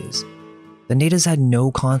issues. The natives had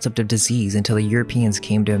no concept of disease until the Europeans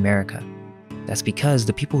came to America. That's because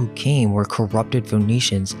the people who came were corrupted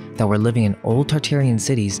Phoenicians that were living in old Tartarian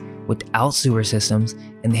cities without sewer systems,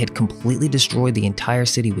 and they had completely destroyed the entire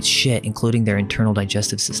city with shit, including their internal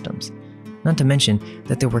digestive systems. Not to mention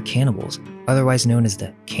that there were cannibals, otherwise known as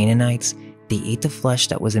the Canaanites. They ate the flesh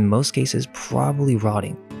that was in most cases probably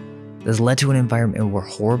rotting. This led to an environment where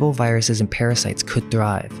horrible viruses and parasites could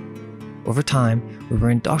thrive. Over time, we were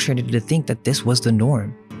indoctrinated to think that this was the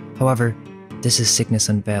norm. However, this is sickness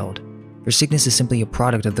unveiled. For sickness is simply a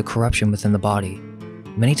product of the corruption within the body.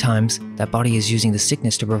 Many times, that body is using the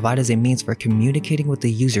sickness to provide as a means for communicating with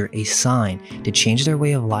the user a sign to change their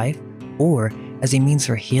way of life, or as a means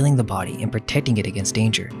for healing the body and protecting it against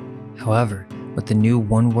danger. However, with the new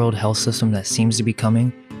one world health system that seems to be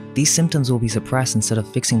coming, these symptoms will be suppressed instead of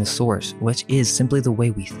fixing the source, which is simply the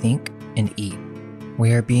way we think and eat.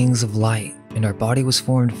 We are beings of light, and our body was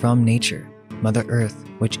formed from nature, Mother Earth,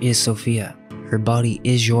 which is Sophia. Her body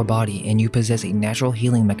is your body, and you possess a natural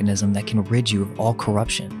healing mechanism that can rid you of all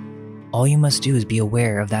corruption. All you must do is be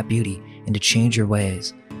aware of that beauty and to change your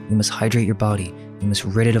ways. You must hydrate your body, you must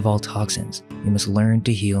rid it of all toxins, you must learn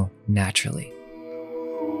to heal naturally.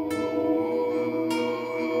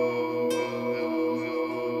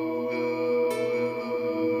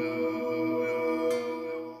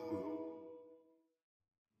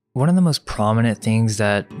 One of the most prominent things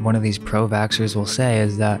that one of these pro-vaxxers will say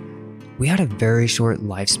is that we had a very short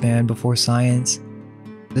lifespan before science.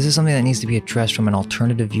 This is something that needs to be addressed from an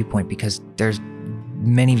alternative viewpoint because there's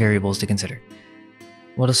many variables to consider.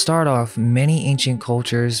 Well, to start off, many ancient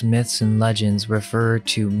cultures, myths, and legends refer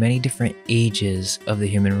to many different ages of the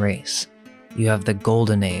human race. You have the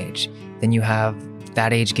Golden Age, then you have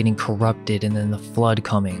that age getting corrupted and then the flood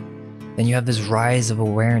coming. Then you have this rise of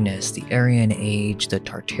awareness, the Aryan Age, the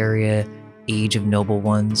Tartaria Age of Noble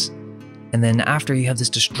Ones. And then after, you have this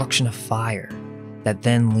destruction of fire that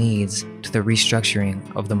then leads to the restructuring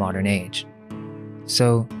of the modern age.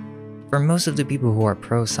 So for most of the people who are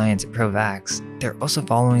pro-science and pro-vax, they're also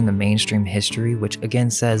following the mainstream history, which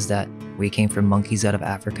again says that we came from monkeys out of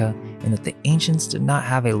Africa and that the ancients did not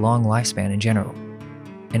have a long lifespan in general.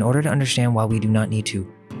 In order to understand why we do not need to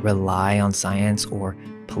rely on science or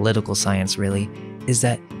political science really, is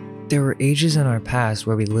that there were ages in our past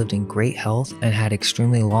where we lived in great health and had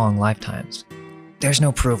extremely long lifetimes. There's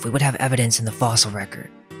no proof, we would have evidence in the fossil record.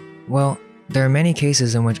 Well, there are many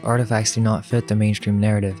cases in which artifacts do not fit the mainstream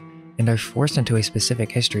narrative and are forced into a specific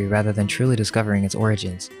history rather than truly discovering its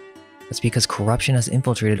origins. That's because corruption has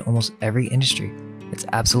infiltrated almost every industry. It's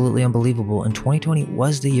absolutely unbelievable, and 2020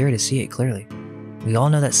 was the year to see it clearly. We all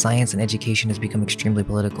know that science and education has become extremely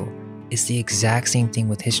political. It's the exact same thing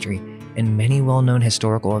with history, and many well-known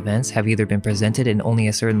historical events have either been presented in only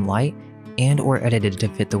a certain light and or edited to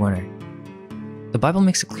fit the winner. The Bible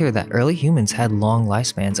makes it clear that early humans had long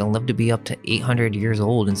lifespans and lived to be up to 800 years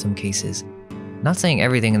old in some cases. Not saying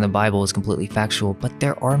everything in the Bible is completely factual, but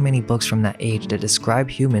there are many books from that age that describe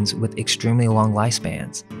humans with extremely long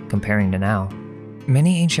lifespans, comparing to now.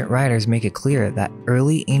 Many ancient writers make it clear that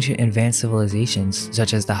early ancient advanced civilizations,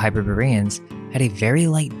 such as the Hyperboreans, had a very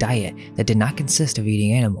light diet that did not consist of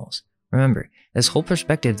eating animals. Remember, this whole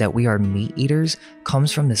perspective that we are meat eaters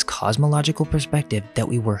comes from this cosmological perspective that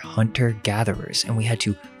we were hunter-gatherers and we had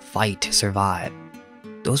to fight to survive.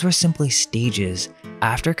 Those were simply stages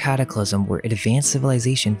after cataclysm where advanced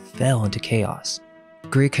civilization fell into chaos.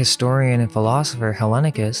 Greek historian and philosopher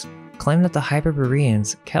Hellenicus claimed that the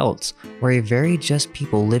Hyperboreans, Celts, were a very just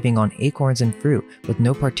people living on acorns and fruit with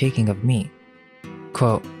no partaking of meat.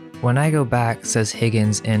 Quote, "When I go back," says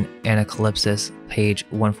Higgins in Anacalypsis, page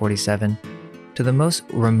 147, "to the most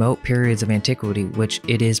remote periods of antiquity which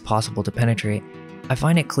it is possible to penetrate, I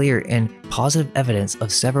find it clear and positive evidence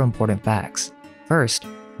of several important facts. First,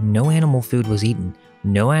 no animal food was eaten,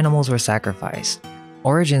 no animals were sacrificed.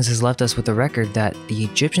 Origins has left us with the record that the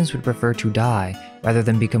Egyptians would prefer to die rather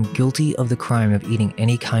than become guilty of the crime of eating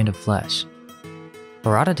any kind of flesh.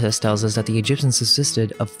 Herodotus tells us that the Egyptians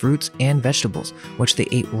subsisted of fruits and vegetables, which they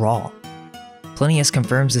ate raw. Plinius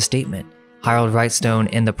confirms the statement. Harold Wrightstone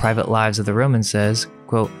in The Private Lives of the Romans says,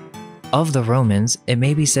 quote, "Of the Romans, it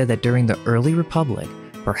may be said that during the early republic,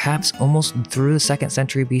 perhaps almost through the 2nd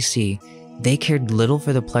century BC, they cared little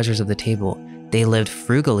for the pleasures of the table. They lived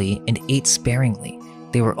frugally and ate sparingly.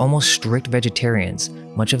 They were almost strict vegetarians.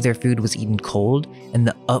 Much of their food was eaten cold, and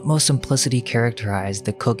the utmost simplicity characterized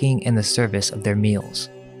the cooking and the service of their meals."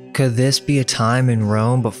 Could this be a time in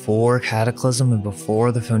Rome before Cataclysm and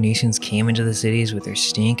before the Phoenicians came into the cities with their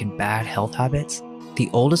stink and bad health habits? The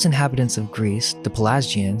oldest inhabitants of Greece, the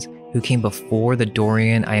Pelasgians, who came before the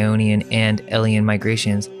Dorian, Ionian, and Elean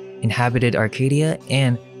migrations, inhabited Arcadia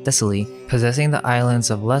and Thessaly, possessing the islands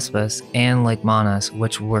of Lesbos and Lake Manas,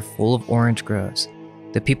 which were full of orange groves.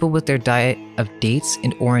 The people with their diet of dates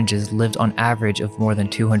and oranges lived on average of more than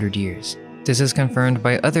 200 years. This is confirmed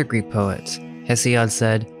by other Greek poets. Hesiod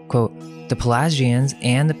said, quote, "The Pelasgians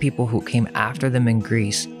and the people who came after them in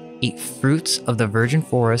Greece ate fruits of the virgin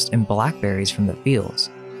forest and blackberries from the fields."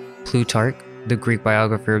 Plutarch, the Greek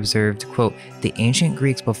biographer, observed, quote, "The ancient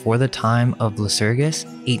Greeks before the time of Lycurgus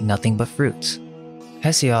ate nothing but fruits."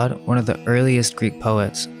 Hesiod, one of the earliest Greek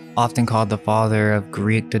poets, often called the father of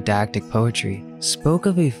Greek didactic poetry, spoke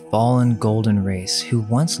of a fallen golden race who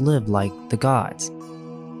once lived like the gods.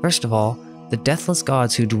 First of all, the deathless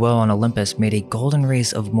gods who dwell on Olympus made a golden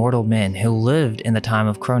race of mortal men who lived in the time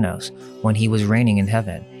of Kronos, when he was reigning in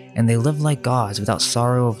heaven, and they lived like gods without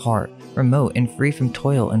sorrow of heart, remote and free from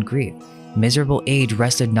toil and grief. Miserable age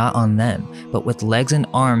rested not on them, but with legs and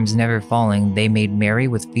arms never falling, they made merry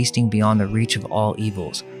with feasting beyond the reach of all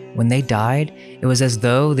evils. When they died, it was as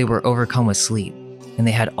though they were overcome with sleep, and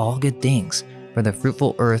they had all good things, for the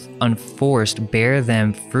fruitful earth unforced bare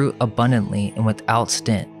them fruit abundantly and without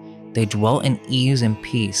stint. They dwelt in ease and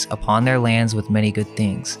peace upon their lands with many good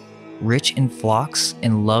things, rich in flocks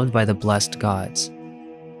and loved by the blessed gods.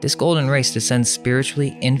 This golden race descends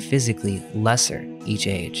spiritually and physically lesser each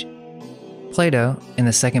age. Plato, in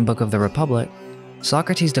the 2nd book of the Republic,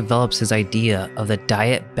 Socrates develops his idea of the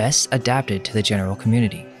diet best adapted to the general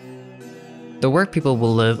community. The work people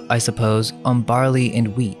will live, I suppose, on barley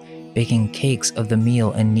and wheat, baking cakes of the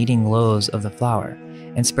meal and kneading loaves of the flour,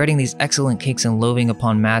 and spreading these excellent cakes and loaving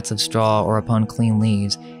upon mats of straw or upon clean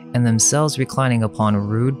leaves, and themselves reclining upon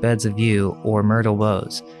rude beds of yew or myrtle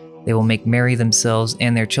boughs. They will make merry themselves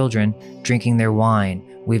and their children, drinking their wine,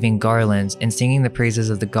 weaving garlands, and singing the praises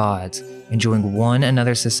of the gods, enjoying one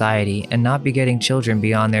another's society, and not begetting children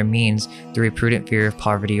beyond their means through a prudent fear of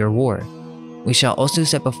poverty or war. We shall also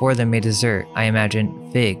set before them a dessert, I imagine,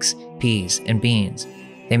 figs, peas, and beans.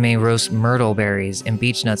 They may roast myrtle berries and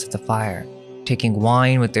beech nuts at the fire, taking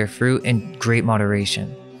wine with their fruit in great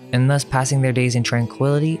moderation, and thus passing their days in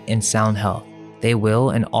tranquility and sound health. They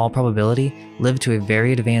will, in all probability, live to a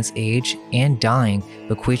very advanced age, and dying,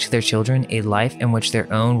 bequeath to their children a life in which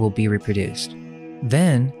their own will be reproduced.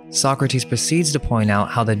 Then, Socrates proceeds to point out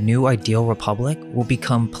how the new ideal republic will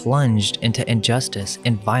become plunged into injustice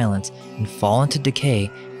and violence and fall into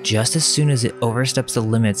decay just as soon as it oversteps the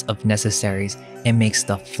limits of necessaries and makes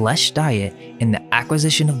the flesh diet and the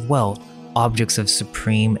acquisition of wealth objects of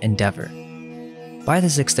supreme endeavor. By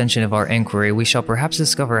this extension of our inquiry, we shall perhaps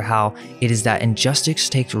discover how it is that injustice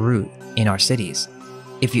takes root in our cities.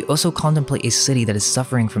 If you also contemplate a city that is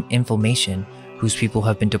suffering from inflammation, whose people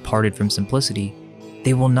have been departed from simplicity,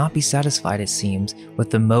 they will not be satisfied, it seems, with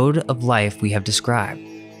the mode of life we have described,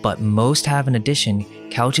 but most have in addition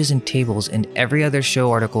couches and tables and every other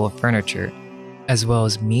show article of furniture, as well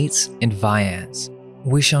as meats and viands.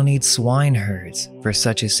 We shall need swine herds for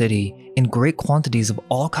such a city, and great quantities of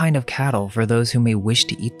all kind of cattle for those who may wish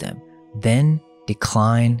to eat them, then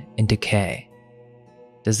decline and decay.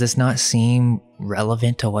 Does this not seem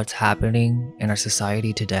relevant to what's happening in our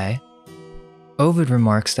society today? Ovid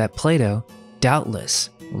remarks that Plato, doubtless,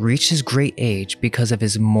 reached his great age because of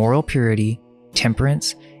his moral purity,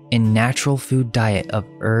 temperance, and natural food diet of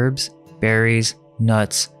herbs, berries,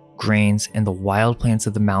 nuts, grains, and the wild plants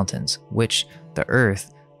of the mountains, which the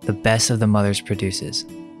earth, the best of the mothers, produces.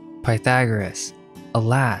 Pythagoras,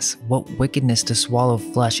 alas, what wickedness to swallow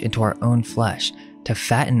flesh into our own flesh, to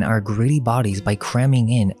fatten our greedy bodies by cramming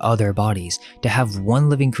in other bodies, to have one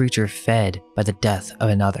living creature fed by the death of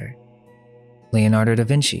another. Leonardo da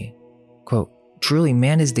Vinci, quote, "Truly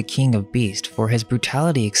man is the king of beasts, for his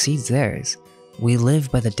brutality exceeds theirs. We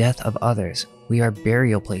live by the death of others. We are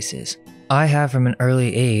burial places. I have from an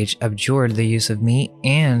early age abjured the use of meat,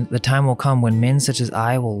 and the time will come when men such as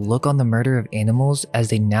I will look on the murder of animals as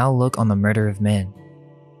they now look on the murder of men."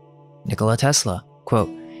 Nikola Tesla, quote,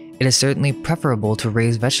 "It is certainly preferable to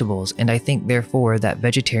raise vegetables, and I think therefore that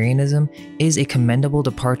vegetarianism is a commendable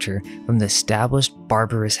departure from the established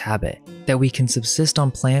barbarous habit. That we can subsist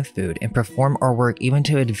on plant food and perform our work even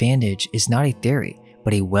to advantage is not a theory,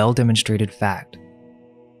 but a well-demonstrated fact.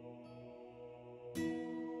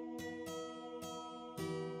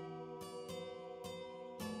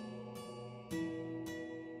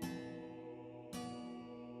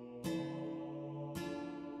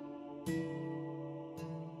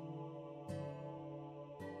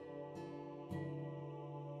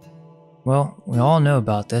 Well, we all know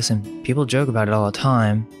about this and people joke about it all the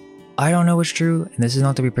time. I don't know what's true, and this is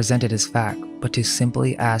not to be presented as fact, but to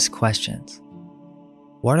simply ask questions.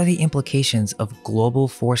 What are the implications of global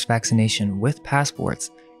forced vaccination with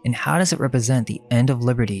passports, and how does it represent the end of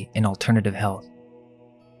liberty and alternative health?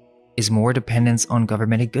 Is more dependence on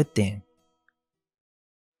government a good thing?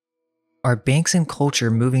 Are banks and culture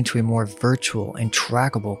moving to a more virtual and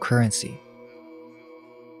trackable currency?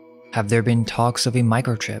 Have there been talks of a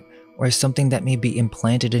microchip or something that may be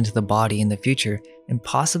implanted into the body in the future and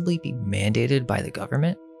possibly be mandated by the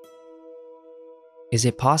government? Is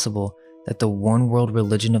it possible that the one world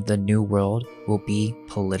religion of the new world will be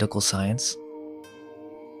political science?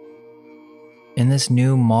 In this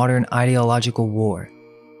new modern ideological war,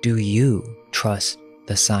 do you trust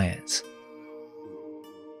the science?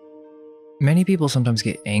 Many people sometimes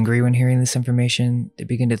get angry when hearing this information. They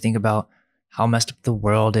begin to think about how messed up the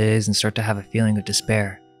world is and start to have a feeling of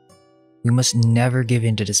despair. We must never give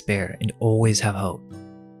in to despair and always have hope.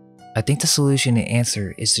 I think the solution and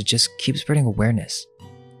answer is to just keep spreading awareness.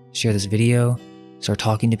 Share this video, start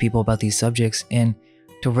talking to people about these subjects, and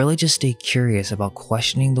to really just stay curious about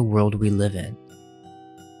questioning the world we live in.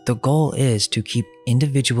 The goal is to keep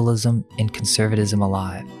individualism and conservatism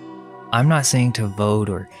alive. I'm not saying to vote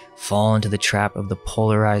or fall into the trap of the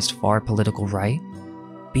polarized far political right.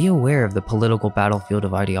 Be aware of the political battlefield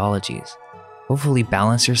of ideologies. Hopefully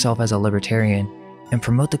balance yourself as a libertarian and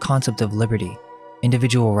promote the concept of liberty,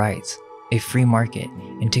 individual rights, a free market,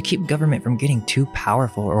 and to keep government from getting too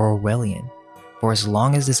powerful or Orwellian. For as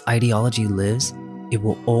long as this ideology lives, it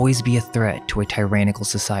will always be a threat to a tyrannical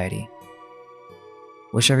society.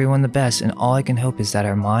 Wish everyone the best, and all I can hope is that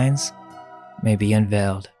our minds may be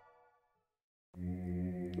unveiled.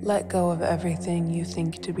 Let go of everything you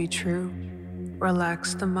think to be true.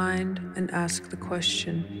 Relax the mind and ask the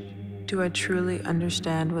question, do I truly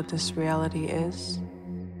understand what this reality is?